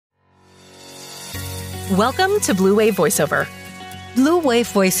Welcome to Blue Wave Voiceover. Blue Wave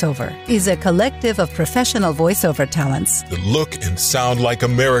Voiceover is a collective of professional voiceover talents that look and sound like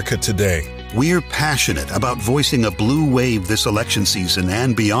America today. We're passionate about voicing a blue wave this election season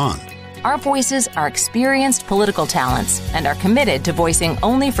and beyond. Our voices are experienced political talents and are committed to voicing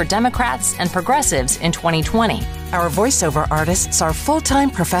only for Democrats and progressives in 2020. Our voiceover artists are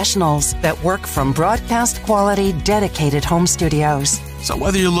full-time professionals that work from broadcast-quality, dedicated home studios. So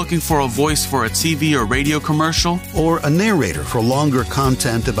whether you're looking for a voice for a TV or radio commercial, or a narrator for longer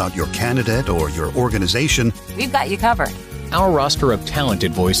content about your candidate or your organization, we've got you covered. Our roster of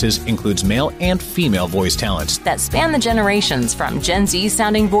talented voices includes male and female voice talents that span the generations from Gen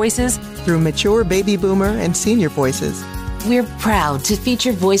Z-sounding voices through mature baby boomer and senior voices. We're proud to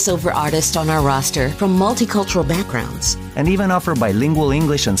feature voiceover artists on our roster from multicultural backgrounds and even offer bilingual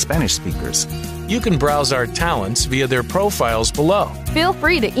English and Spanish speakers. You can browse our talents via their profiles below. Feel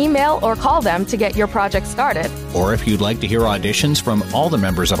free to email or call them to get your project started. Or if you'd like to hear auditions from all the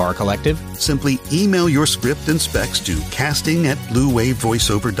members of our collective, simply email your script and specs to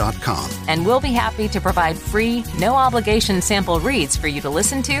casting@bluewavevoiceover.com. And we'll be happy to provide free, no-obligation sample reads for you to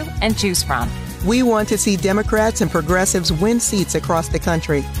listen to and choose from. We want to see Democrats and progressives win seats across the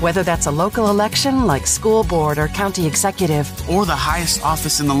country. Whether that's a local election like school board or county executive, or the highest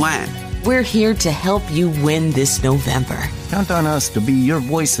office in the land. We're here to help you win this November. Count on us to be your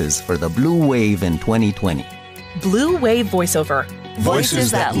voices for the Blue Wave in 2020. Blue Wave Voiceover.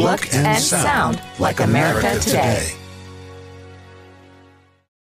 Voices that look and sound like America today.